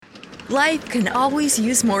Life can always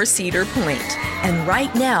use more Cedar Point. And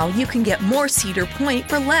right now, you can get more Cedar Point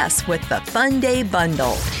for less with the Fun Day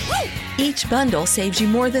Bundle. Each bundle saves you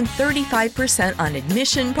more than 35% on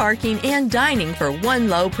admission, parking, and dining for one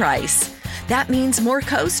low price. That means more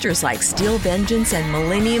coasters like Steel Vengeance and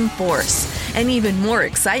Millennium Force, and even more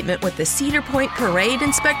excitement with the Cedar Point Parade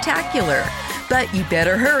and Spectacular. But you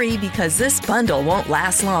better hurry because this bundle won't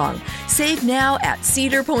last long. Save now at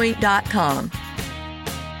cedarpoint.com.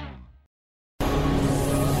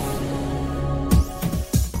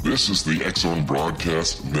 This is the X-Zone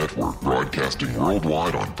Broadcast Network, broadcasting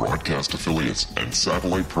worldwide on broadcast affiliates and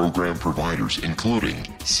satellite program providers, including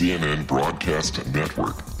CNN Broadcast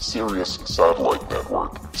Network, Sirius Satellite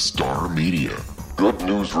Network, Star Media, Good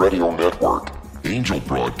News Radio Network, Angel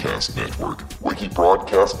Broadcast Network, Wiki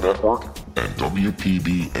Broadcast Network, and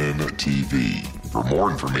WPBN TV. For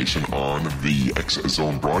more information on the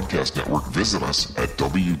X-Zone Broadcast Network, visit us at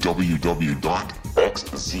www.xzbn.net.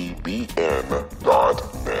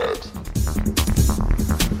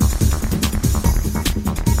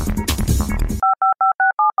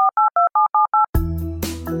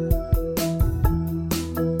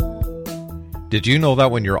 Did you know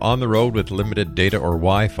that when you're on the road with limited data or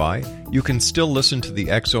Wi-Fi, you can still listen to the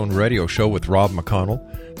X-Zone Radio Show with Rob McConnell,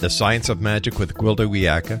 The Science of Magic with Gwilda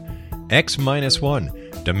Wiyaka,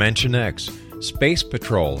 X-1, Dimension X, Space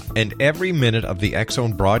Patrol, and every minute of the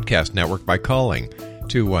X-Zone Broadcast Network by calling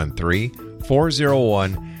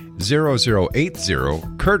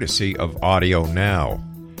 213-401-0080, courtesy of Audio Now.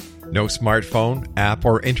 No smartphone, app,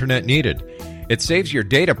 or internet needed. It saves your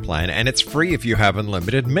data plan, and it's free if you have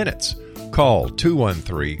unlimited minutes. Call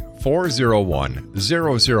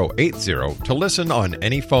 213-401-0080 to listen on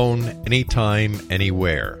any phone, anytime,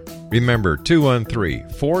 anywhere. Remember,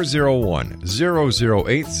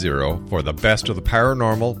 213-401-0080 for the best of the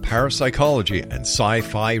paranormal, parapsychology, and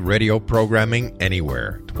sci-fi radio programming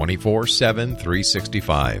anywhere, 24/7,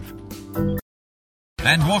 365.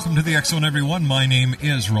 And welcome to the X-Zone, everyone. My name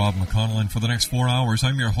is Rob McConnell, and for the next 4 hours,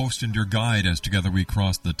 I'm your host and your guide as together we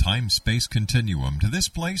cross the time-space continuum to this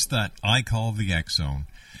place that I call the X-Zone.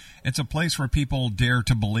 It's a place where people dare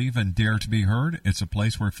to believe and dare to be heard. It's a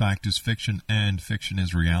place where fact is fiction and fiction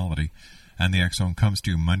is reality. And the X-Zone comes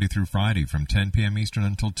to you Monday through Friday from 10 p.m. Eastern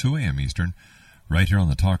until 2 a.m. Eastern, right here on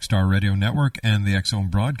the Talkstar Radio Network and the X-Zone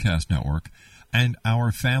Broadcast Network, and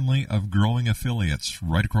our family of growing affiliates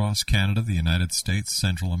right across Canada, the United States,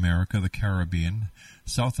 Central America, the Caribbean,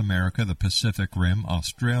 South America, the Pacific Rim,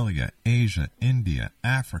 Australia, Asia, India,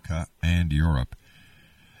 Africa, and Europe.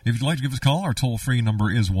 If you'd like to give us a call, our toll-free number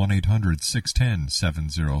is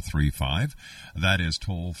 1-800-610-7035. That is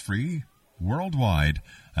toll-free worldwide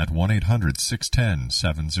at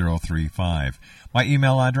 1-800-610-7035. My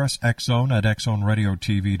email address,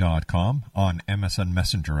 xzone@xzoneradiotv.com, on MSN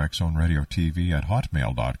Messenger, xzoneradiotv at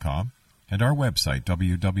hotmail.com, and our website,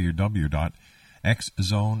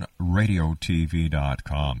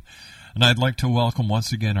 www.xzoneradiotv.com. And I'd like to welcome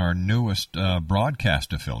once again our newest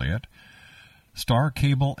broadcast affiliate, Star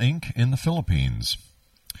Cable Inc. in the Philippines.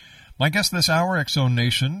 My guest this hour, X-Zone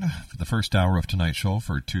Nation, for the first hour of tonight's show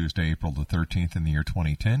for Tuesday, April the 13th in the year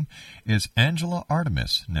 2010, is Angela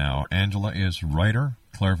Artemis. Now, Angela is writer,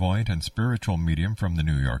 clairvoyant, and spiritual medium from the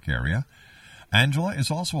New York area. Angela is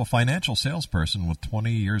also a financial salesperson with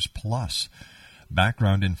 20 years plus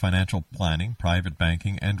background in financial planning, private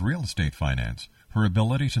banking, and real estate finance. Her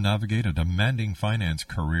ability to navigate a demanding finance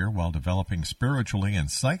career while developing spiritually and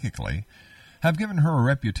psychically have given her a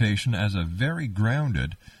reputation as a very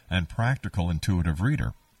grounded and practical intuitive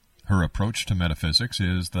reader. Her approach to metaphysics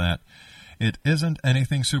is that it isn't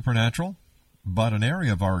anything supernatural, but an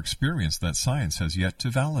area of our experience that science has yet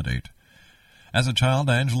to validate. As a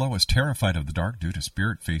child, Angela was terrified of the dark due to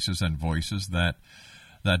spirit faces and voices that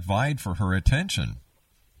vied for her attention.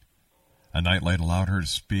 A nightlight allowed her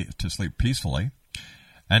to sleep peacefully,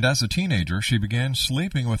 and as a teenager, she began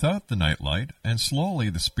sleeping without the nightlight, and slowly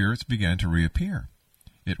the spirits began to reappear.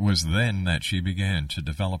 It was then that she began to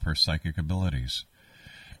develop her psychic abilities.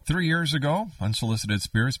 3 years ago, unsolicited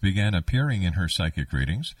spirits began appearing in her psychic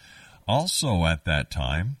readings. Also at that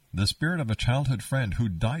time, the spirit of a childhood friend who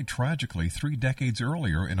died tragically 3 decades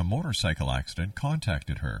earlier in a motorcycle accident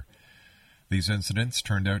contacted her. These incidents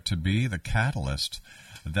turned out to be the catalyst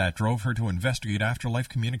that drove her to investigate afterlife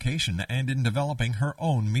communication and in developing her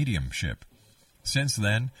own mediumship. Since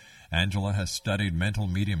then, Angela has studied mental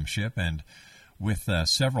mediumship and with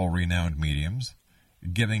several renowned mediums,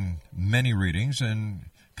 giving many readings,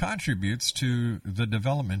 and contributes to the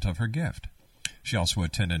development of her gift. She also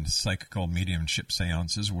attended psychical mediumship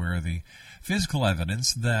seances where the physical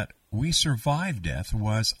evidence that we survived death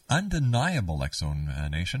was undeniable,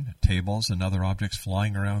 exonation, tables and other objects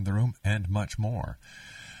flying around the room, and much more.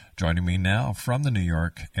 Joining me now from the New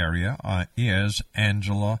York area is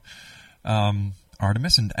Angela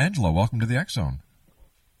Artemis. And Angela, welcome to the X Zone.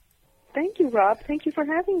 Thank you, Rob. Thank you for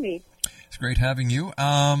having me. It's great having you.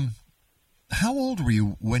 How old were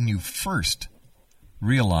you when you first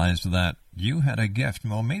realized that you had a gift?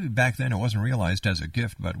 Well, maybe back then it wasn't realized as a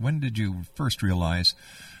gift, but when did you first realize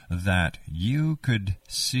that you could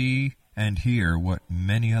see and hear what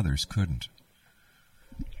many others couldn't?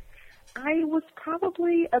 I was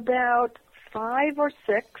probably about 5 or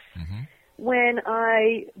 6 when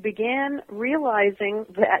I began realizing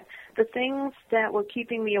that the things that were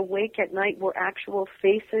keeping me awake at night were actual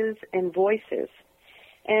faces and voices.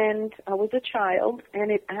 And I was a child,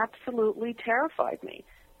 and it absolutely terrified me.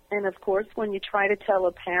 And, of course, when you try to tell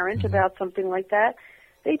a parent about something like that,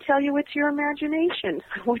 they tell you it's your imagination,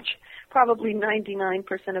 which probably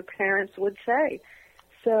 99% of parents would say.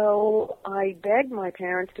 So I begged my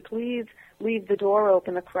parents to please leave the door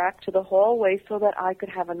open a crack to the hallway so that I could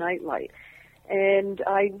have a nightlight. And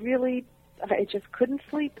I just couldn't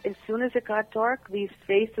sleep. As soon as it got dark, these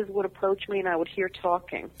faces would approach me and I would hear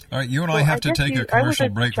talking. All right, you and I have to take a commercial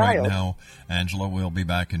break right now, Angela. We'll be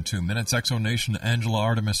back in 2 minutes. Exonation, Angela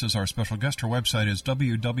Artemis is our special guest. Her website is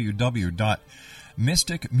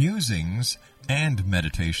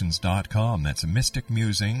www.mysticmusingandmeditations.com. That's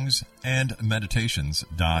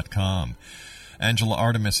mysticmusingandmeditations.com. Angela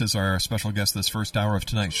Artemis is our special guest this first hour of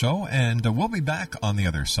tonight's show, and we'll be back on the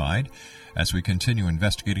other side as we continue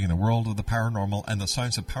investigating the world of the paranormal and the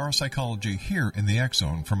science of parapsychology here in the X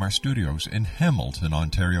Zone from our studios in Hamilton,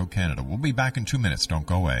 Ontario, Canada. We'll be back in 2 minutes. Don't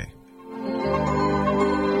go away.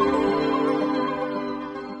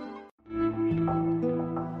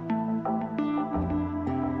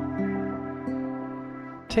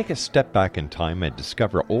 Take a step back in time and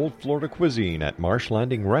discover old Florida cuisine at Marsh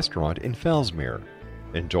Landing Restaurant in Fellsmere.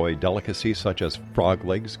 Enjoy delicacies such as frog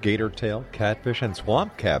legs, gator tail, catfish, and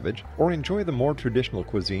swamp cabbage, or enjoy the more traditional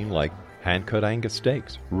cuisine like hand-cut Angus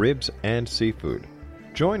steaks, ribs, and seafood.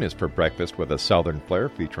 Join us for breakfast with a southern flair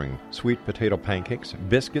featuring sweet potato pancakes,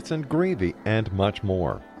 biscuits, and gravy, and much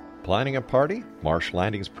more. Planning a party? Marsh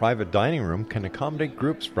Landing's private dining room can accommodate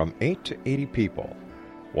groups from 8 to 80 people.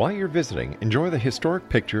 While you're visiting, enjoy the historic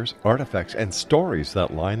pictures, artifacts, and stories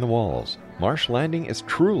that line the walls. Marsh Landing is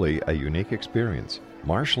truly a unique experience.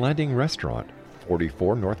 Marsh Landing Restaurant,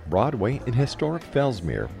 44 North Broadway in historic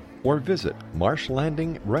Fellsmere, or visit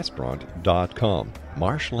marshlandingrestaurant.com.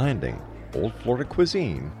 Marsh Landing, old Florida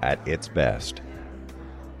cuisine at its best.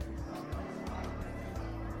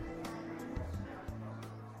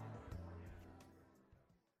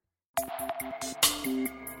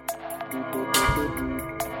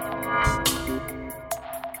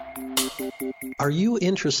 Are you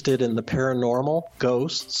interested in the paranormal,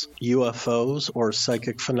 ghosts, UFOs, or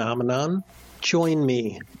psychic phenomenon? Join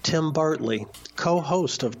me, Tim Bartley,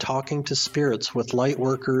 co-host of Talking to Spirits with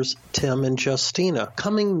Lightworkers Tim and Justina,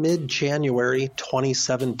 coming mid-January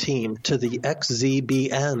 2017 to the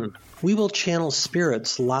XZBN. We will channel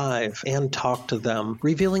spirits live and talk to them,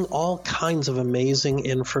 revealing all kinds of amazing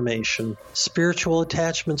information. Spiritual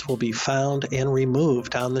attachments will be found and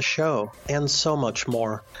removed on the show, and so much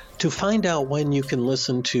more. To find out when you can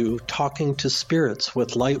listen to Talking to Spirits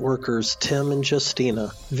with Lightworkers Tim and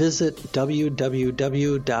Justina, visit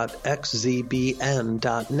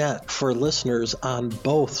www.xzbn.net for listeners on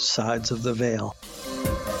both sides of the veil.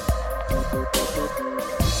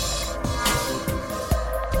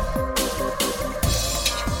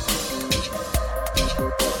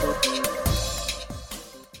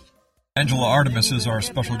 Angela Artemis is our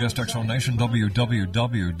special guest, Exonation.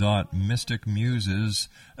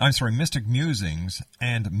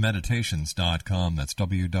 mysticmusingandmeditations.com. That's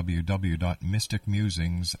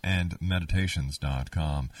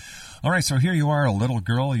www.mysticmusingandmeditations.com. All right, so here you are, a little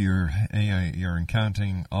girl. You're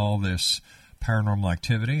encountering all this paranormal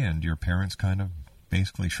activity, and your parents kind of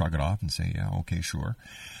basically shrug it off and say, "Yeah, okay, sure."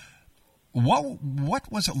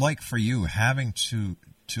 What was it like for you having to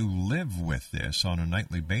live with this on a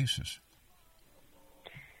nightly basis?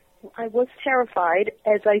 I was terrified,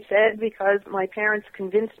 as I said, because my parents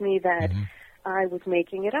convinced me that I was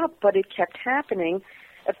making it up, but it kept happening.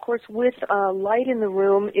 Of course, with light in the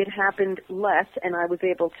room, it happened less, and I was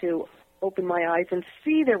able to open my eyes and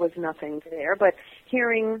see there was nothing there. But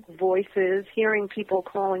hearing voices, hearing people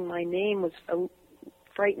calling my name was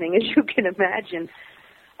frightening, as you can imagine.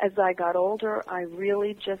 As I got older, I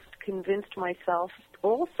really just convinced myself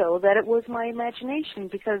also that it was my imagination,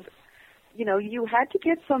 because you had to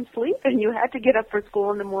get some sleep and you had to get up for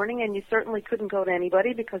school in the morning, and you certainly couldn't go to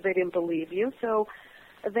anybody because they didn't believe you. So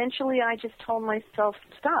eventually I just told myself,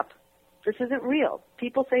 stop. This isn't real.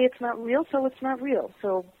 People say it's not real, so it's not real.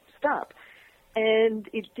 So stop. And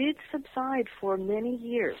it did subside for many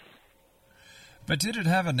years. But did it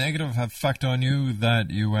have a negative effect on you that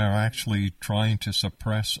you were actually trying to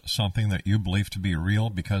suppress something that you believed to be real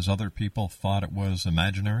because other people thought it was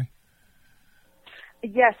imaginary?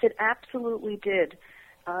 Yes, it absolutely did.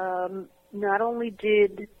 Not only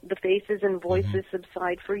did the faces and voices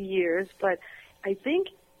subside for years, but I think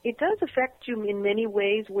it does affect you in many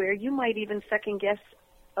ways where you might even second-guess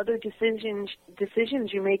other decisions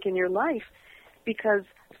you make in your life because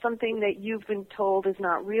something that you've been told is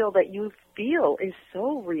not real that you feel is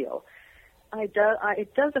so real. It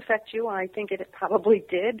does affect you. I think it probably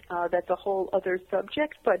did. That's a whole other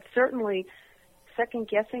subject, but certainly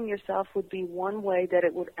second-guessing yourself would be one way that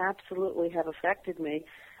it would absolutely have affected me.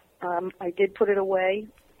 I did put it away,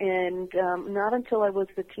 and not until I was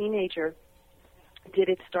a teenager did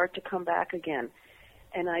it start to come back again.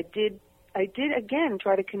 And I did again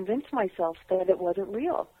try to convince myself that it wasn't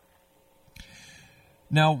real.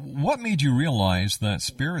 Now, what made you realize that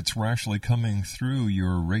spirits were actually coming through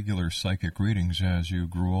your regular psychic readings as you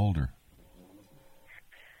grew older?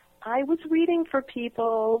 I was reading for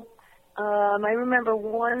people. I remember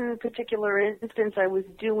one particular instance I was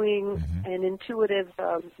doing an intuitive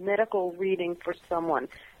medical reading for someone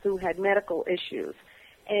who had medical issues.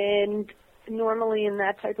 And normally in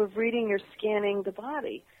that type of reading, you're scanning the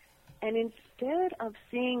body. And instead of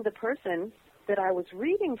seeing the person that I was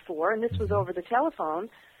reading for, and this was over the telephone,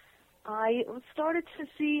 I started to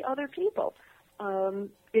see other people.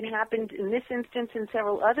 It happened in this instance and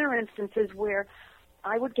several other instances where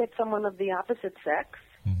I would get someone of the opposite sex,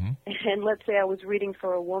 and let's say I was reading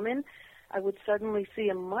for a woman, I would suddenly see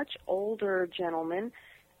a much older gentleman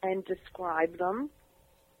and describe them,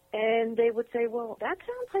 and they would say, well, that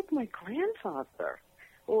sounds like my grandfather.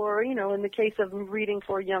 Or, in the case of reading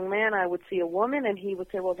for a young man, I would see a woman, and he would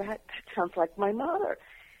say, well, that sounds like my mother.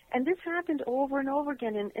 And this happened over and over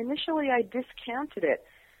again, and initially I discounted it.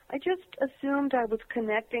 I just assumed I was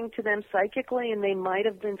connecting to them psychically, and they might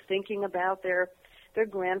have been thinking about their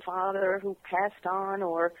grandfather who passed on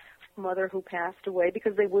or mother who passed away,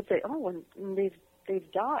 because they would say, oh, and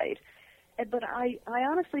they've died. But I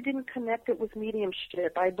honestly didn't connect it with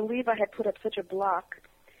mediumship. I believe I had put up such a block,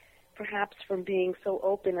 perhaps from being so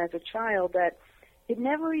open as a child, that it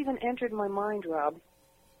never even entered my mind, Rob.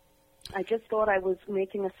 I just thought I was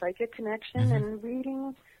making a psychic connection and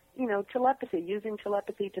reading, telepathy, using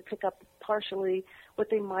telepathy to pick up partially what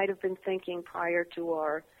they might have been thinking prior to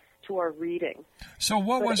our reading. So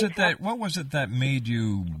what was it that made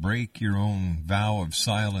you break your own vow of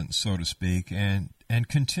silence, so to speak, and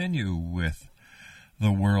continue with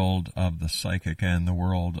the world of the psychic and the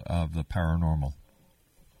world of the paranormal?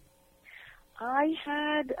 I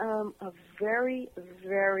had a very,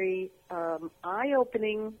 very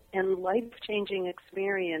eye-opening and life-changing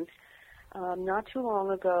experience not too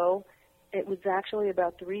long ago. It was actually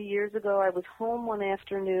about 3 years ago. I was home one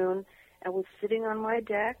afternoon. I was sitting on my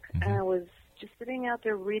deck, and I was just sitting out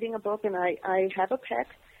there reading a book, and I have a pet,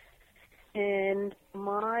 and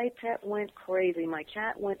my pet went crazy. My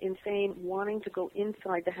cat went insane, wanting to go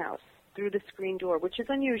inside the house through the screen door, which is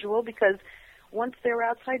unusual because once they're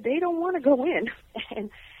outside, they don't want to go in. And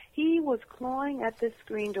he was clawing at this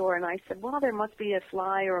screen door, and I said, well, there must be a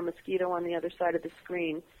fly or a mosquito on the other side of the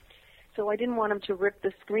screen. So I didn't want him to rip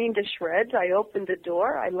the screen to shreds. I opened the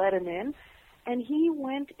door. I let him in. And he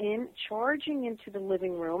went in, charging into the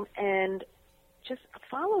living room, and just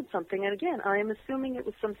followed something. And again, I am assuming it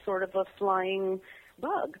was some sort of a flying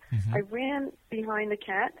bug. I ran behind the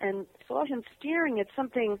cat and saw him staring at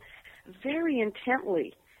something very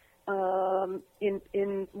intently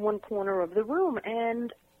in one corner of the room.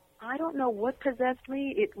 And I don't know what possessed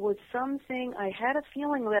me. It was something, I had a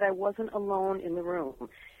feeling that I wasn't alone in the room.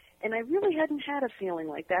 And I really hadn't had a feeling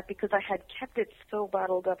like that because I had kept it so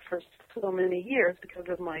bottled up for so many years because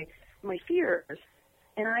of my fears.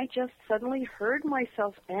 And I just suddenly heard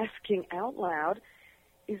myself asking out loud,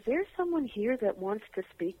 is there someone here that wants to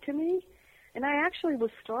speak to me? And I actually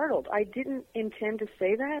was startled. I didn't intend to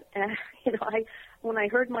say that. And, when I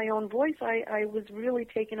heard my own voice, I was really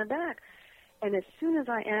taken aback. And as soon as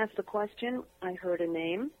I asked the question, I heard a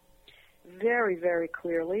name very, very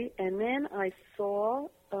clearly. And then I saw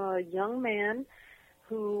a young man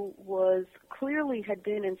who was clearly had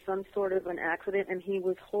been in some sort of an accident, and he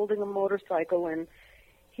was holding a motorcycle, and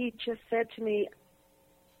he just said to me,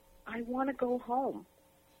 I want to go home.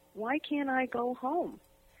 Why can't I go home?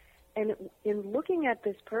 And in looking at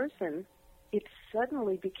this person, it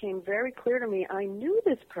suddenly became very clear to me I knew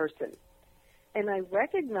this person, and I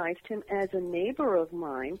recognized him as a neighbor of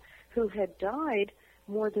mine who had died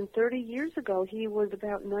more than 30 years ago. He was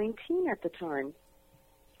about 19 at the time,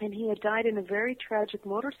 and he had died in a very tragic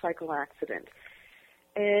motorcycle accident.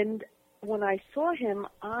 And when I saw him,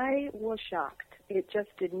 I was shocked.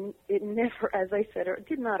 It never, as I said, it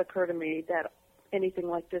did not occur to me that anything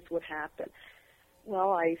like this would happen.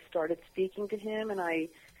 Well, I started speaking to him, and I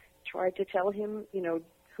tried to tell him,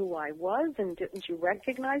 who I was, and didn't you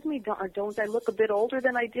recognize me? Don't I look a bit older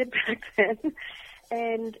than I did back then?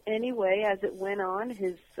 And anyway, as it went on,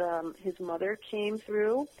 his mother came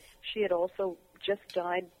through. She had also just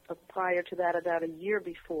died prior to that, about a year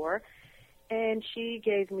before. And she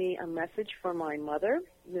gave me a message for my mother.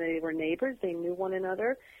 They were neighbors. They knew one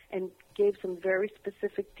another, and gave some very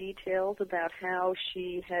specific details about how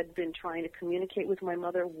she had been trying to communicate with my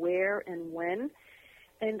mother, where and when.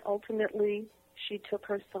 And ultimately, she took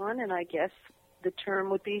her son, and I guess the term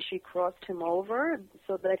would be she crossed him over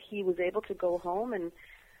so that he was able to go home. And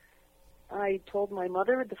I told my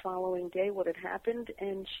mother the following day what had happened,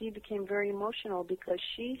 and she became very emotional because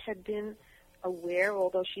she had been aware,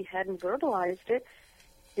 although she hadn't verbalized it,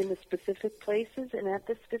 in the specific places and at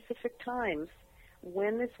the specific times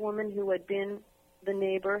when this woman who had been the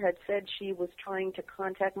neighbor had said she was trying to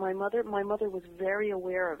contact my mother was very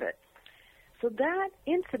aware of it. So that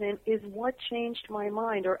incident is what changed my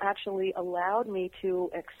mind, or actually allowed me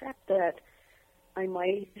to accept that I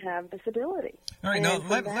might have this ability. All right, now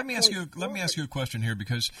let me ask you a question here,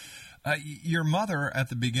 because your mother at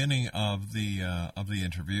the beginning of the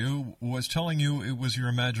interview was telling you it was your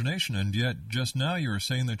imagination, and yet just now you were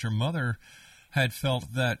saying that your mother had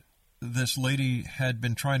felt that this lady had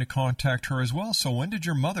been trying to contact her as well. So when did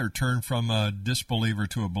your mother turn from a disbeliever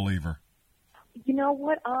to a believer? You know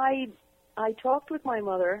what, I talked with my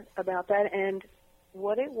mother about that, and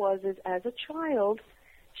what it was is, as a child,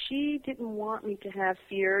 she didn't want me to have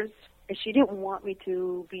fears, and she didn't want me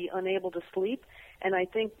to be unable to sleep, and I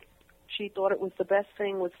think she thought it was the best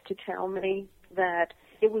thing was to tell me that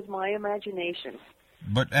it was my imagination.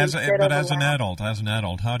 But as an adult,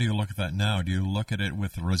 how do you look at that now? Do you look at it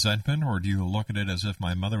with resentment, or do you look at it as if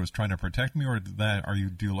my mother was trying to protect me, or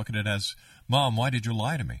do you look at it as, Mom, why did you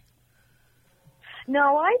lie to me?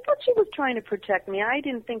 No, I thought she was trying to protect me. I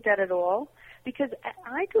didn't think that at all, because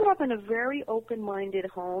I grew up in a very open-minded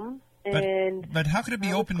home. But how could it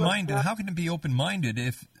be open-minded? How can it be open-minded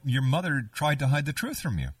if your mother tried to hide the truth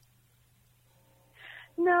from you?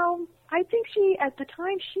 No, I think at the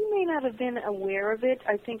time, she may not have been aware of it.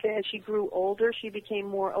 I think as she grew older, she became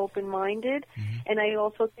more open-minded. Mm-hmm. And I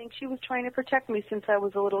also think she was trying to protect me since I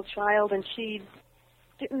was a little child, and she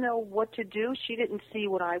didn't know what to do. She didn't see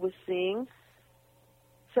what I was seeing.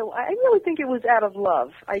 So I really think it was out of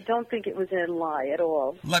love. I don't think it was a lie at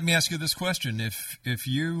all. Let me ask you this question. If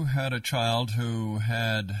you had a child who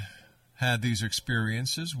had these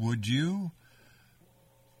experiences, would you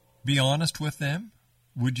be honest with them?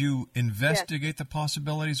 Would you investigate the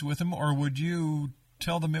possibilities with them, or would you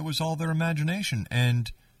tell them it was all their imagination?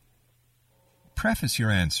 And preface your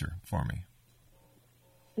answer for me.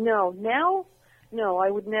 No, I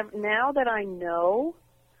would never. Now that I know,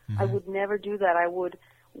 I would never do that. I would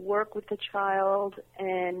work with the child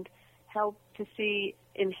and help to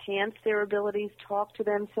enhance their abilities, talk to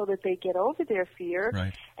them so that they get over their fear.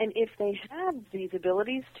 Right. And if they have these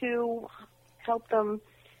abilities, to help them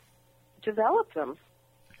develop them.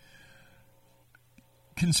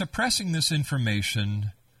 Can suppressing this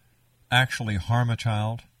information actually harm a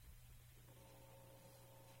child?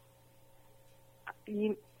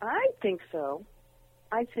 I think so.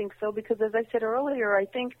 Because as I said earlier, I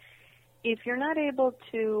think if you're not able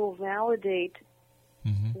to validate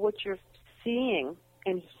what you're seeing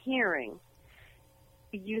and hearing,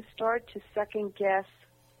 you start to second guess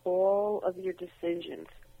all of your decisions,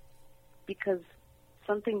 because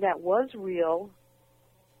something that was real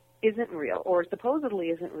isn't real, or supposedly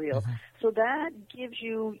isn't real. So that gives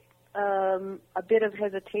you a bit of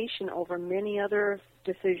hesitation over many other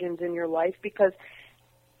decisions in your life, because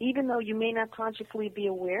even though you may not consciously be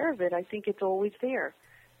aware of it, I think it's always there.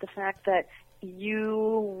 The fact that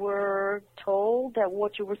you were told that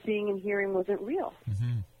what you were seeing and hearing wasn't real.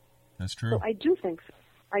 That's true. So I do think so.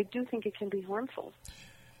 I do think it can be harmful.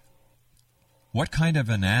 What kind of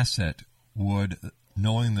an asset would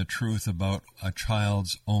knowing the truth about a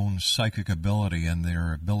child's own psychic ability and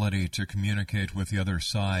their ability to communicate with the other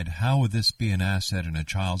side, how would this be an asset in a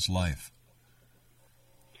child's life?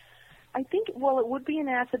 I think, it would be an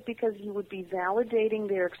asset because you would be validating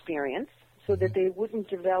their experience so that they wouldn't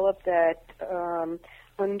develop that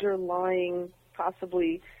underlying,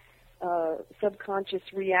 possibly subconscious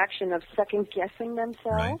reaction of second-guessing themselves.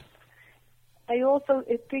 Right. I also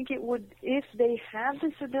think it would, if they have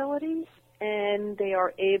this ability and they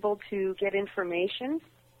are able to get information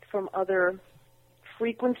from other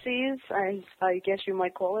frequencies, I guess you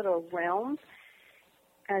might call it, or realms,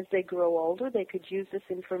 as they grow older, they could use this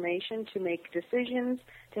information to make decisions,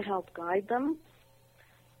 to help guide them.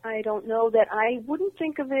 I don't know that I wouldn't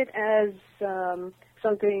think of it as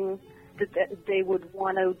something that they would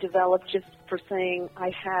want to develop just for saying,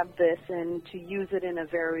 I have this, and to use it in a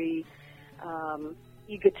very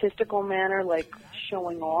egotistical manner, like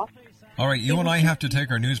showing off. All right, you and I have to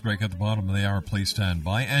take our news break at the bottom of the hour. Please stand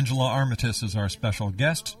by. Angela Artemis is our special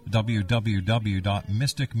guest.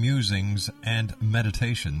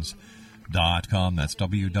 www.mysticmusingandmeditations.com. That's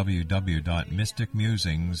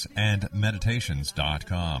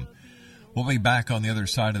www.mysticmusingandmeditations.com. We'll be back on the other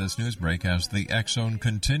side of this news break as the X Zone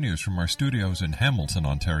continues from our studios in Hamilton,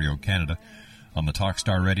 Ontario, Canada, on the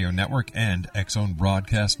Talkstar Radio Network and X Zone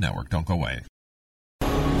Broadcast Network. Don't go away.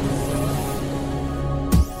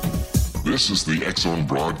 This is the X Zone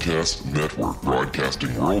Broadcast Network,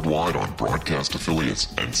 broadcasting worldwide on broadcast affiliates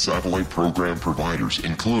and satellite program providers,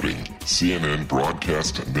 including CNN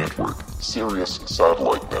Broadcast Network, Sirius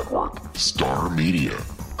Satellite Network, Star Media,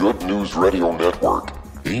 Good News Radio Network,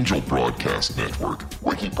 Angel Broadcast Network,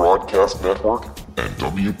 Wiki Broadcast Network, and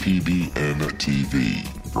WPBN TV.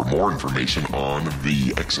 For more information on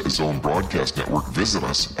the X Zone Broadcast Network, visit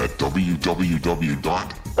us at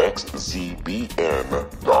www.xzbn.net.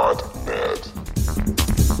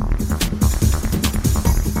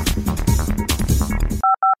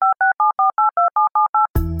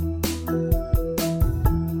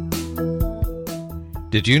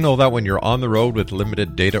 Did you know that when you're on the road with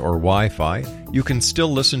limited data or Wi-Fi, you can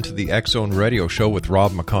still listen to the X Zone Radio Show with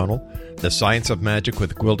Rob McConnell, The Science of Magic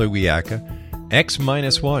with Gwilda Wiyaka,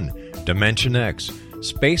 X-1, Dimension X,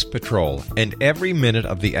 Space Patrol, and every minute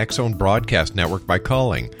of the X Zone Broadcast Network by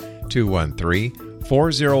calling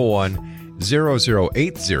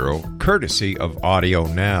 213-401-0080, courtesy of Audio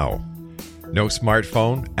Now. No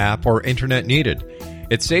smartphone, app, or internet needed.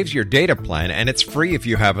 It saves your data plan, and it's free if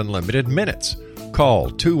you have unlimited minutes.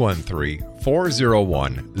 Call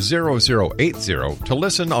 213-401-0080 to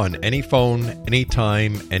listen on any phone,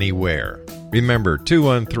 anytime, anywhere. Remember,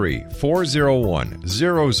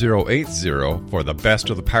 213-401-0080 for the best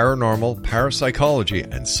of the paranormal, parapsychology,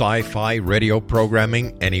 and sci-fi radio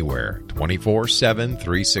programming anywhere, 24/7,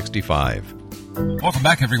 365. Welcome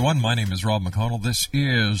back, everyone. My name is Rob McConnell. This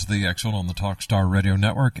is the X Zone on the Talkstar Radio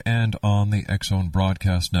Network and on the X Zone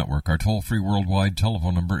Broadcast Network. Our toll-free worldwide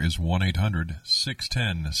telephone number is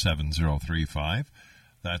 1-800-610-7035.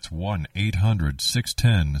 That's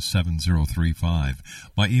 1-800-610-7035.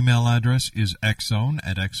 My email address is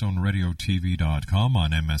xzone@xzoneradiotv.com,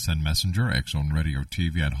 on MSN Messenger,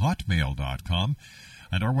 xzoneradiotv@hotmail.com,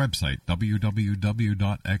 and our website,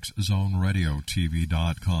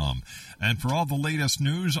 www.xzoneradiotv.com. And for all the latest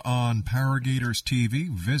news on Paragators TV,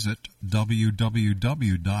 visit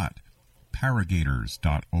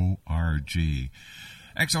www.paragators.org.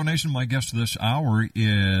 Exonation, my guest this hour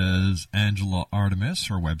is Angela Artemis.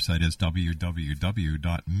 Her website is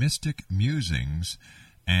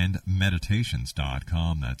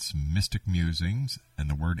www.mysticmusingandmeditations.com. That's Mystic Musings and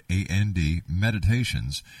the word AND,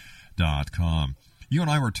 meditations.com. You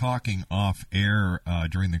and I were talking off air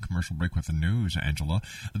during the commercial break with the news, Angela,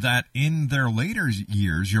 that in their later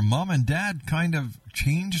years, your mom and dad kind of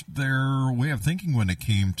changed their way of thinking when it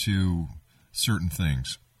came to certain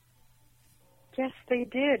things. Yes, they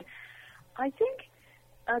did. I think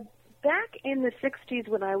back in the 60s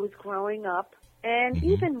when I was growing up, and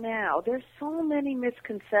even now, there's so many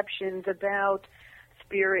misconceptions about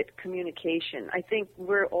spirit communication. I think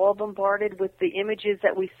we're all bombarded with the images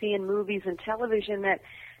that we see in movies and television that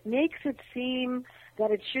makes it seem that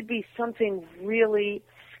it should be something really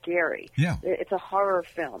scary. Yeah. It's a horror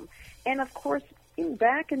film. And of course,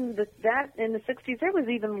 back in the 60s, there was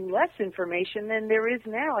even less information than there is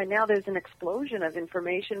now, and now there's an explosion of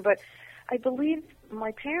information. But I believe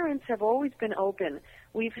my parents have always been open.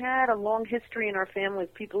 We've had a long history in our family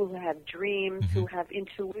of people who have dreams, who have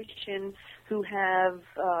intuition, who have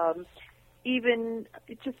even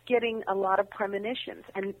just getting a lot of premonitions.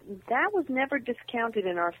 And that was never discounted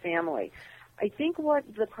in our family. I think what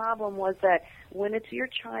the problem was that when it's your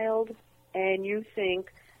child and you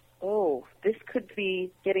think, oh, this could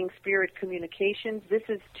be getting spirit communications, this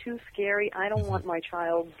is too scary, I don't want my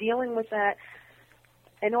child dealing with that.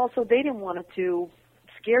 And also they didn't want it to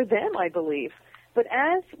scare them, I believe. But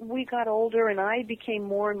as we got older and I became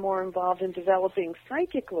more and more involved in developing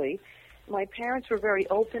psychically, my parents were very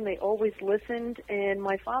open. They always listened, and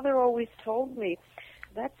my father always told me,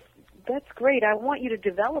 that's great. I want you to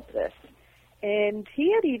develop this. And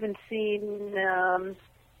he had even seen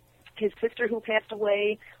his sister who passed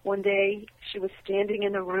away one day. She was standing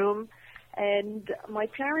in the room. And my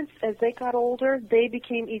parents, as they got older, they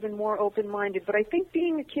became even more open-minded. But I think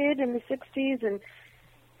being a kid in the 60s and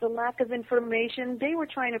the lack of information, they were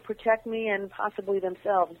trying to protect me and possibly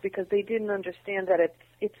themselves because they didn't understand that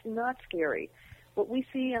it's not scary. What we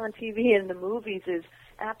see on TV and the movies is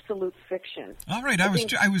absolute fiction. All right, I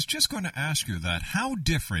was just going to ask you that. How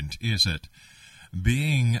different is it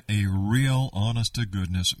being a real,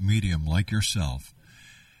 honest-to-goodness medium like yourself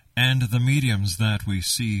and the mediums that we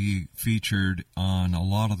see featured on a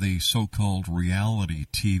lot of the so-called reality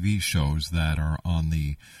TV shows that are on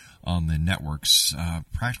the networks,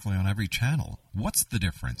 practically on every channel? What's the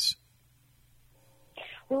difference?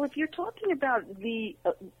 Well, if you're talking about the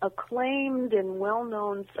acclaimed and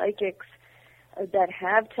well-known psychics that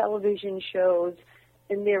have television shows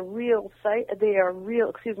and they're real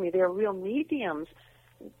mediums,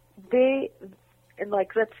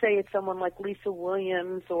 like, let's say it's someone like Lisa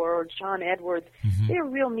Williams or John Edwards, they're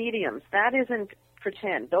real mediums. That isn't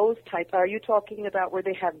pretend. Those type, are you talking about where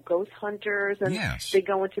they have ghost hunters and they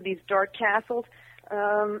go into these dark castles?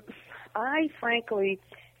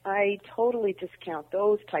 I totally discount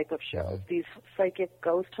those type of shows. These psychic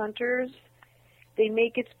ghost hunters, they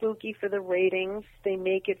make it spooky for the ratings. They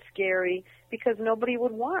make it scary because nobody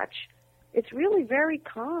would watch. It's really very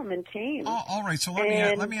calm and tame. Oh, all right, so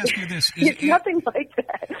let me ask you this. It's nothing like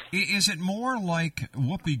that. Is it more like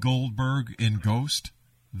Whoopi Goldberg in Ghost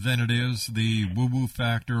than it is the woo-woo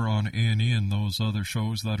factor on A&E and those other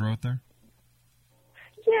shows that are out there?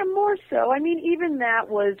 Yeah, more so. I mean, even that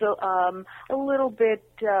was a little bit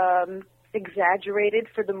exaggerated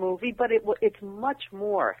for the movie, but it's much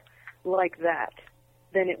more like that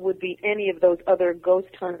than it would be any of those other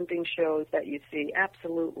ghost hunting shows that you see.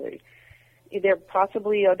 Absolutely.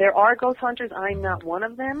 There are ghost hunters. I'm not one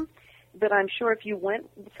of them, but I'm sure if you went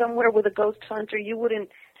somewhere with a ghost hunter, you wouldn't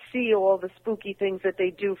see all the spooky things that they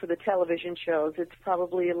do for the television shows. It's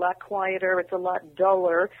probably a lot quieter. It's a lot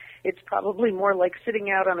duller. It's probably more like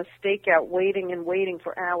sitting out on a stakeout waiting and waiting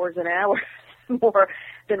for hours and hours more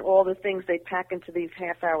than all the things they pack into these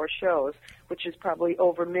half-hour shows, which is probably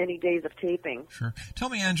over many days of taping. Sure. Tell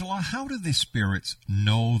me, Angela, how do the spirits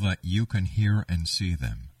know that you can hear and see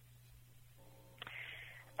them?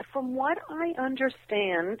 From what I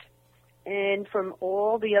understand, and from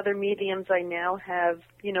all the other mediums I now have,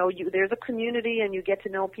 there's a community and you get to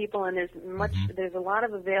know people and there's a lot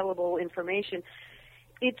of available information.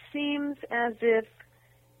 It seems as if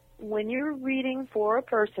when you're reading for a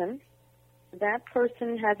person, that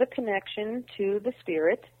person has a connection to the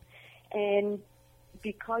spirit, and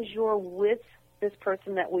because you're with this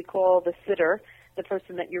person that we call the sitter, the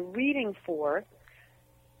person that you're reading for,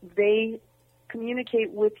 they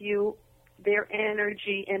communicate with you. Their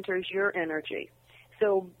energy enters your energy.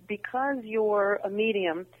 So because you're a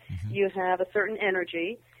medium, you have a certain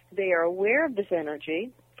energy. They are aware of this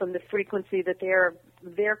energy from the frequency that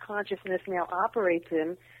their consciousness now operates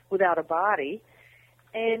in without a body.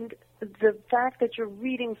 And the fact that you're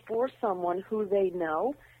reading for someone who they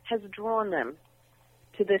know has drawn them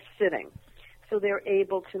to this sitting. So they're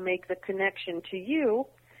able to make the connection to you.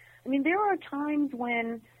 I mean, there are times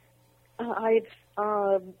when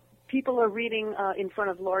people are reading in front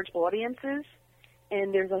of large audiences,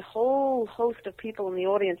 and there's a whole host of people in the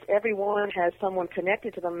audience. Everyone has someone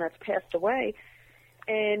connected to them that's passed away,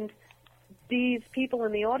 and these people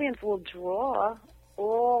in the audience will draw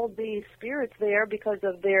all these spirits there because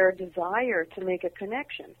of their desire to make a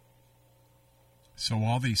connection. So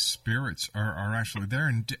all these spirits are actually there,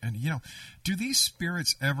 and do these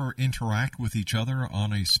spirits ever interact with each other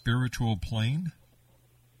on a spiritual plane?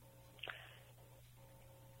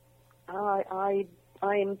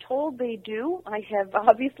 I am told they do. I have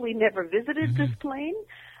obviously never visited this plane,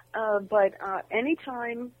 but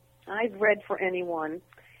anytime I've read for anyone,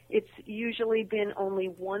 it's usually been only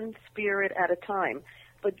one spirit at a time.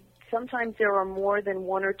 But sometimes there are more than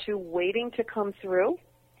one or two waiting to come through.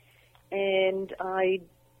 And I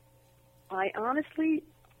honestly,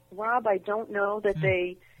 Rob, I don't know that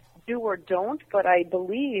they do or don't, but I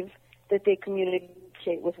believe that they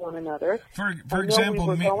communicate with one another. For example,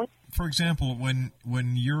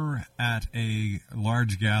 when you're at a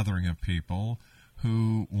large gathering of people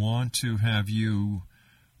who want to have you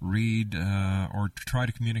read or try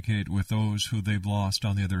to communicate with those who they've lost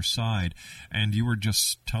on the other side, and you were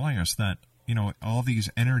just telling us that all these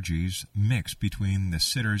energies mix between the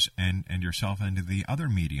sitters and yourself and the other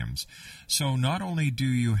mediums. So not only do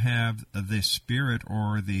you have the spirit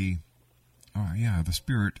or the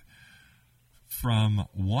spirit from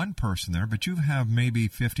one person there, but you have maybe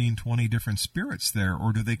 15, 20 different spirits there,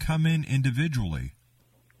 or do they come in individually?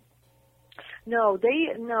 No,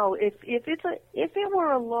 if it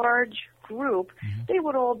were a large group, they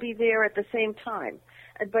would all be there at the same time.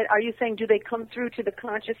 But are you saying, do they come through to the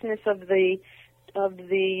consciousness of the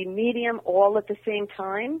medium all at the same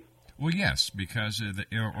time? Well, yes, because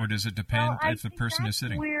or does it depend if the person is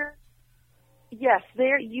sitting? Yes,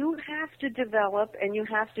 there you have to develop, and you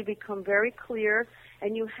have to become very clear,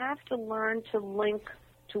 and you have to learn to link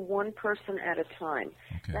to one person at a time.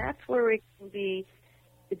 Okay. That's where it can be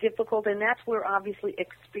difficult, and that's where obviously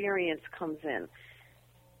experience comes in,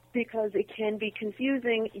 because it can be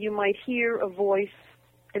confusing. You might hear a voice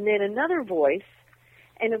and then another voice,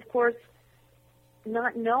 and of course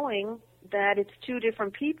not knowing that it's two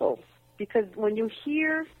different people, because when you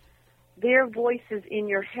hear their voices in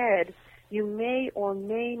your head, you may or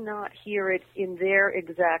may not hear it in their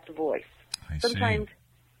exact voice. Sometimes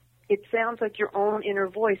it sounds like your own inner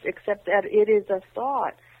voice, except that it is a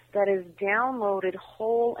thought that is downloaded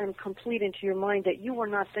whole and complete into your mind that you were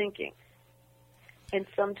not thinking. And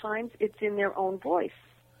sometimes it's in their own voice.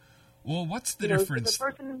 Well, what's the difference?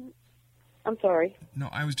 I'm sorry. No,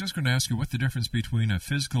 I was just going to ask you what the difference between a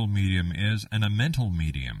physical medium is and a mental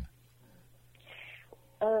medium.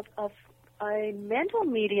 A mental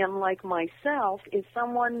medium like myself is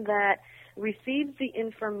someone that receives the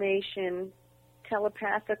information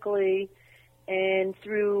telepathically and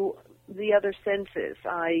through the other senses.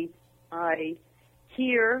 I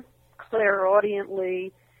hear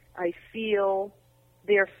clairaudiently. I feel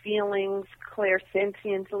their feelings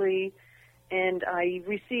clairsentiently, and I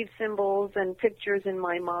receive symbols and pictures in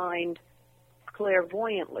my mind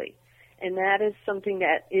clairvoyantly. And that is something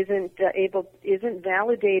that isn't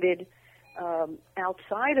validated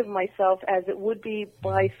outside of myself as it would be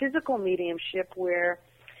by physical mediumship, where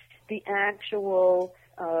the actual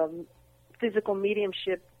physical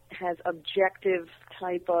mediumship has objective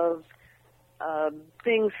type of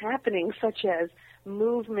things happening, such as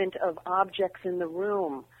movement of objects in the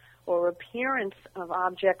room or appearance of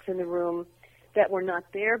objects in the room that were not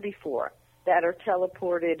there before, that are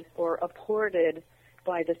teleported or apported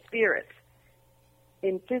by the spirits.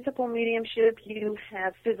 In physical mediumship, you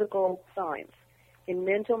have physical signs. In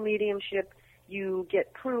mental mediumship, you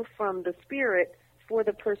get proof from the spirit for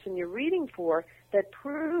the person you're reading for that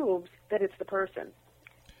proves that it's the person.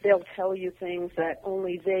 They'll tell you things that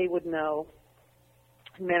only they would know,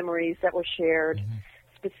 memories that were shared,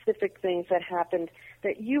 specific things that happened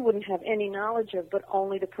that you wouldn't have any knowledge of, but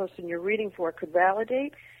only the person you're reading for could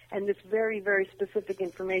validate. And this very, very specific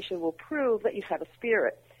information will prove that you have a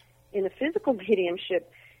spirit. In a physical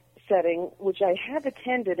mediumship setting, which I have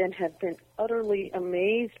attended and have been utterly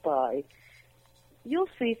amazed by, you'll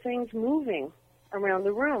see things moving around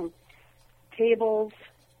the room. Tables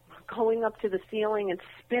going up to the ceiling and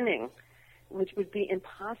spinning, which would be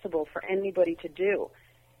impossible for anybody to do.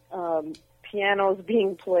 Pianos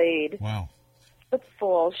being played. Wow.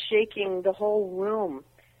 Footfalls shaking the whole room.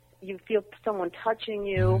 You feel someone touching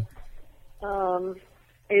you.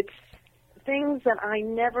 It's things that I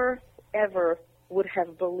never, ever would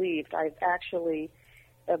have believed I've actually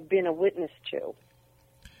been a witness to.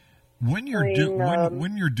 When you're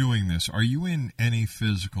when you're doing this, are you in any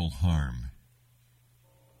physical harm?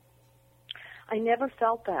 I never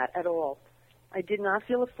felt that at all. I did not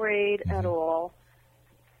feel afraid at all.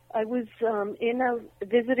 I was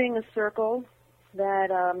visiting a circle that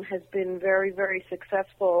has been very, very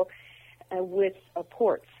successful with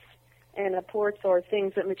apports. And apports are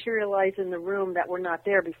things that materialize in the room that were not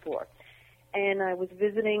there before. And I was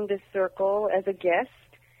visiting this circle as a guest,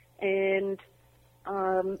 and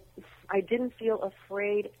I didn't feel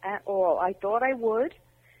afraid at all. I thought I would,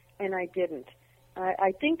 and I didn't.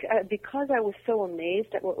 I think because I was so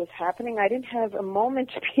amazed at what was happening, I didn't have a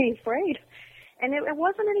moment to be afraid. And it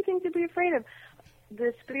wasn't anything to be afraid of.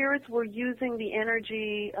 The spirits were using the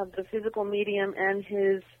energy of the physical medium and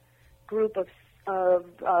his group of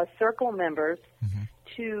circle members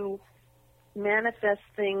to manifest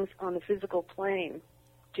things on the physical plane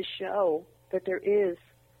to show that there is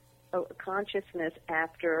a consciousness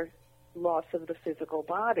after loss of the physical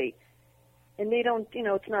body. And they don't,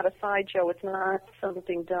 it's not a sideshow. It's not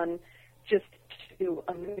something done just to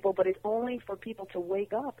people, but it's only for people to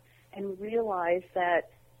wake up and realize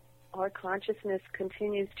that our consciousness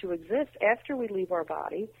continues to exist after we leave our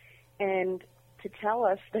body, and to tell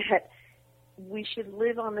us that we should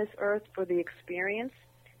live on this earth for the experience,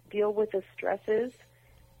 deal with the stresses,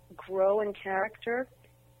 grow in character,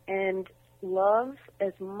 and love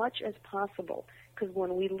as much as possible. Because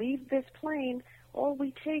when we leave this plane, all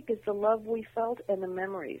we take is the love we felt and the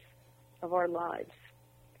memories of our lives.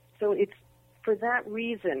 So it's for that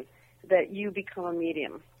reason that you become a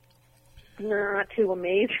medium. Not to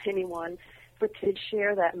amaze anyone, but to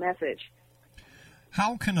share that message.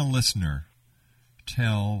 How can a listener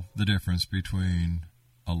tell the difference between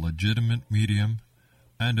a legitimate medium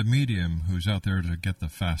and a medium who's out there to get the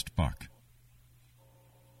fast buck?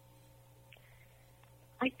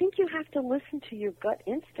 I think you have to listen to your gut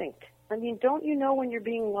instinct. I mean, don't you know when you're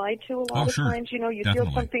being lied to a lot of times? You know, you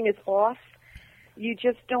Definitely. feel something is off. You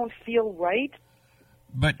just don't feel right.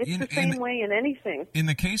 But it's the same way in anything. In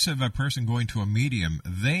the case of a person going to a medium,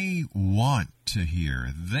 they want to hear.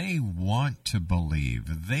 They want to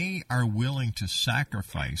believe. They are willing to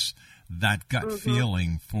sacrifice that gut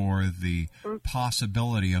feeling for the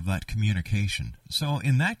possibility of that communication. So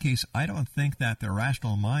in that case, I don't think that the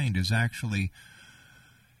rational mind is actually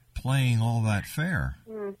playing all that fair.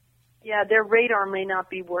 Yeah, their radar may not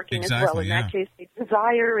be working as well. In that case, they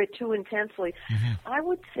desire it too intensely. I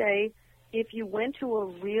would say if you went to a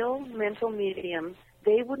real mental medium,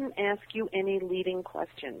 they wouldn't ask you any leading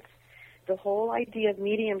questions. The whole idea of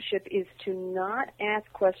mediumship is to not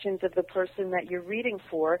ask questions of the person that you're reading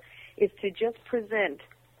for, is to just present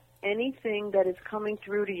anything that is coming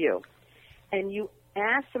through to you. And you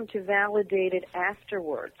ask them to validate it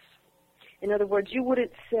afterwards. In other words, you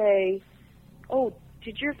wouldn't say, oh,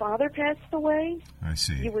 did your father pass away? I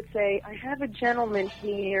see. You would say, I have a gentleman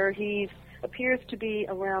here. He appears to be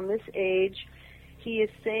around this age. He is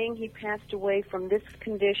saying he passed away from this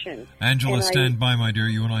condition. Angela, stand by, my dear.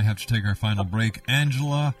 You and I have to take our final break.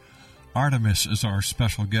 Angela Artemis is our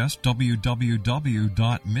special guest.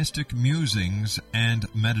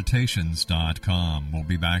 www.mysticmusingsandmeditations.com. We'll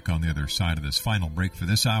be back on the other side of this final break for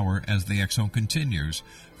this hour as the X Zone continues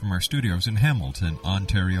from our studios in Hamilton,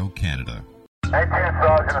 Ontario, Canada. 19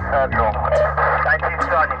 Sergeant Central. 19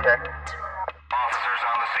 Sergeant, check. Officers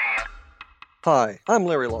on the scene. Hi, I'm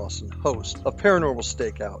Larry Lawson, host of Paranormal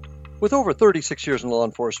Stakeout. With over 36 years in law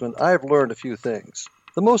enforcement, I have learned a few things.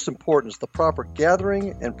 The most important is the proper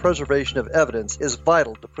gathering and preservation of evidence is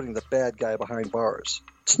vital to putting the bad guy behind bars.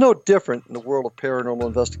 It's no different in the world of paranormal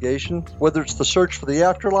investigation. Whether it's the search for the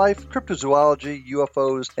afterlife, cryptozoology,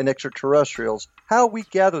 UFOs, and extraterrestrials, how we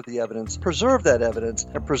gather the evidence, preserve that evidence,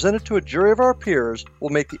 and present it to a jury of our peers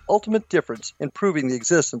will make the ultimate difference in proving the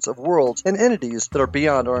existence of worlds and entities that are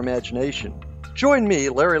beyond our imagination. Join me,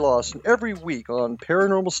 Larry Lawson, every week on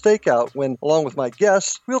Paranormal Stakeout when, along with my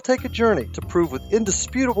guests, we'll take a journey to prove with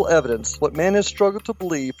indisputable evidence what man has struggled to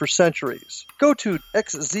believe for centuries. Go to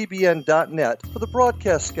xzbn.net for the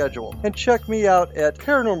broadcast schedule and check me out at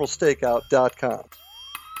paranormalstakeout.com.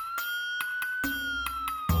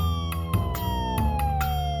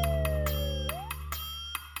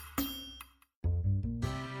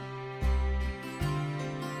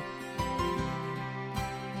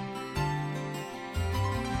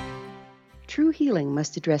 True healing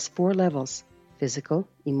must address 4 levels: physical,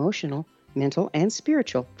 emotional, mental, and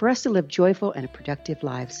spiritual, for us to live joyful and productive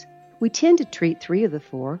lives. We tend to treat 3 of the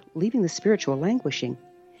 4, leaving the spiritual languishing.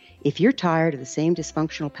 If you're tired of the same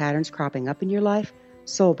dysfunctional patterns cropping up in your life,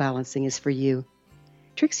 Soul Balancing is for you.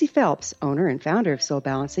 Trixie Phelps, owner and founder of Soul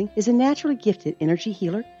Balancing, is a naturally gifted energy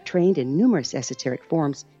healer trained in numerous esoteric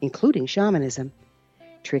forms, including shamanism.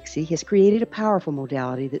 Trixie has created a powerful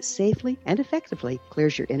modality that safely and effectively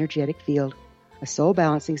clears your energetic field. A soul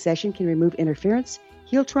balancing session can remove interference,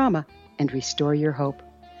 heal trauma, and restore your hope.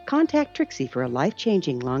 Contact Trixie for a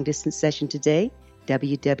life-changing long-distance session today.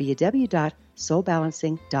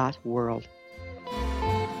 www.soulbalancing.world.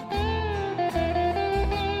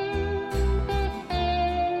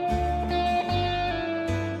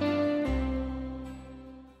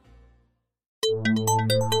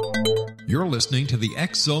 You're listening to the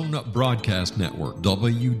X Zone Broadcast Network,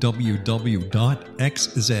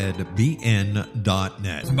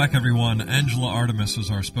 www.xzbn.net. Welcome back, everyone. Angela Artemis is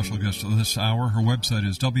our special guest this hour. Her website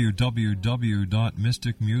is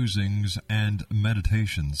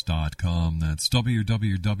www.mysticmusingsandmeditations.com. That's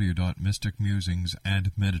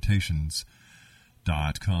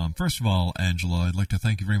www.mysticmusingsandmeditations.com. First of all, Angela, I'd like to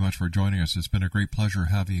thank you very much for joining us. It's been a great pleasure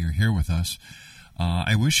having you here with us.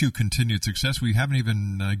 I wish you continued success. We haven't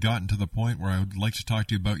even gotten to the point where I would like to talk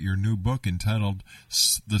to you about your new book entitled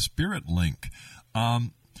The Spirit Link.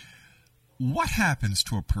 What happens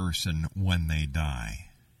to a person when they die?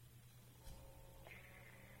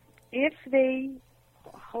 If they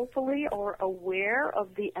hopefully are aware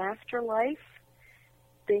of the afterlife,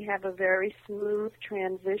 they have a very smooth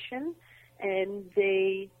transition, and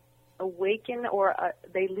they awaken, or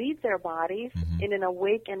they leave their bodies in an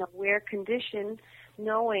awake and aware condition,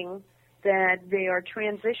 knowing that they are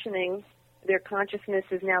transitioning. Their consciousness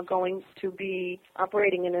is now going to be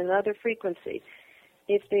operating in another frequency.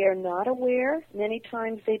 If they are not aware, many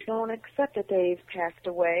times they don't accept that they've passed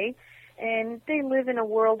away, and they live in a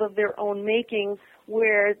world of their own making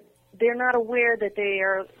where they're not aware that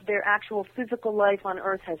their actual physical life on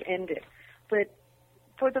Earth has ended. But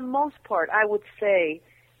for the most part, I would say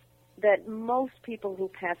that most people who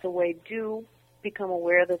pass away do become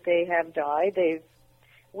aware that they have died. They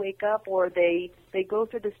wake up, or they go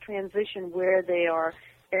through this transition where they are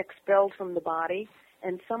expelled from the body,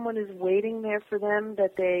 and someone is waiting there for them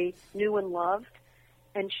that they knew and loved,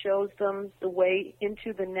 and shows them the way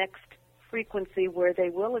into the next frequency where they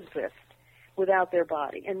will exist without their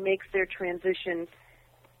body, and makes their transition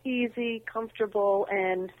easy, comfortable,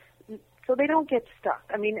 and so they don't get stuck.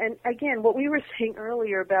 I mean, and again, what we were saying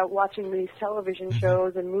earlier about watching these television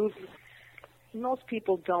shows and movies, most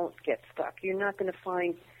people don't get stuck. You're not going to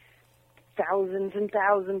find thousands and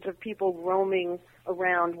thousands of people roaming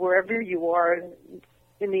around wherever you are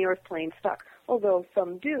in the earth plane stuck, although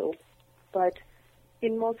some do. But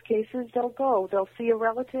in most cases, they'll go. They'll see a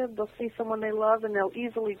relative, they'll see someone they love, and they'll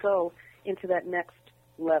easily go into that next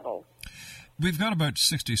level. We've got about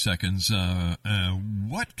 60 seconds.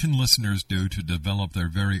 What can listeners do to develop their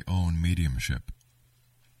very own mediumship?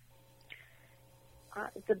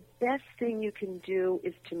 The best thing you can do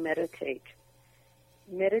is to meditate.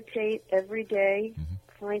 Meditate every day.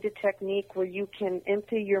 Find a technique where you can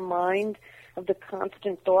empty your mind of the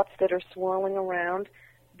constant thoughts that are swirling around.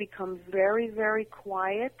 Become very, very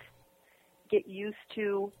quiet. Get used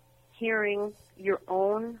to hearing your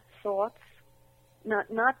own thoughts.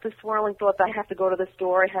 Not the swirling thoughts, I have to go to the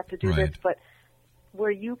store, I have to do this, but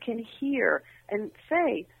where you can hear and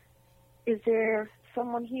say, is there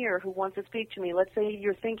someone here who wants to speak to me? Let's say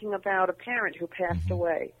you're thinking about a parent who passed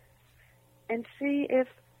away. And see if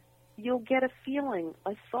you'll get a feeling,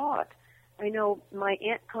 a thought. I know my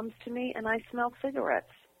aunt comes to me and I smell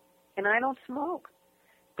cigarettes. And I don't smoke.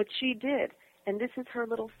 But she did. And this is her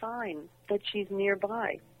little sign that she's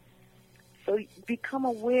nearby. So become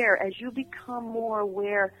aware. As you become more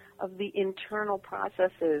aware of the internal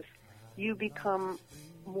processes, you become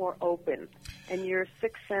more open. And your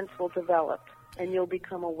sixth sense will develop. And you'll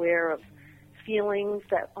become aware of feelings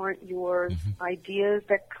that aren't yours, ideas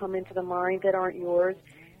that come into the mind that aren't yours,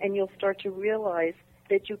 and you'll start to realize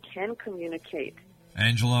that you can communicate.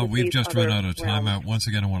 Angela, we've just run out of time. Once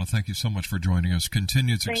again, I want to thank you so much for joining us.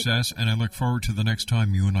 Continued success, and I look forward to the next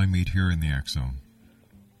time you and I meet here in the X Zone.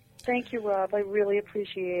 Thank you, Rob. I really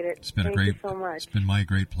appreciate it. It's been Thank you so much. It's been my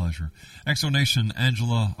great pleasure. X Zone Nation,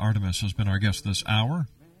 Angela Artemis has been our guest this hour.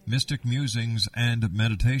 mysticmusings.and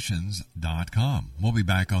meditations.com. We'll be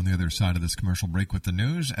back on the other side of this commercial break with the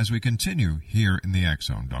news as we continue here in the X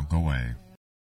Zone. Don't go away.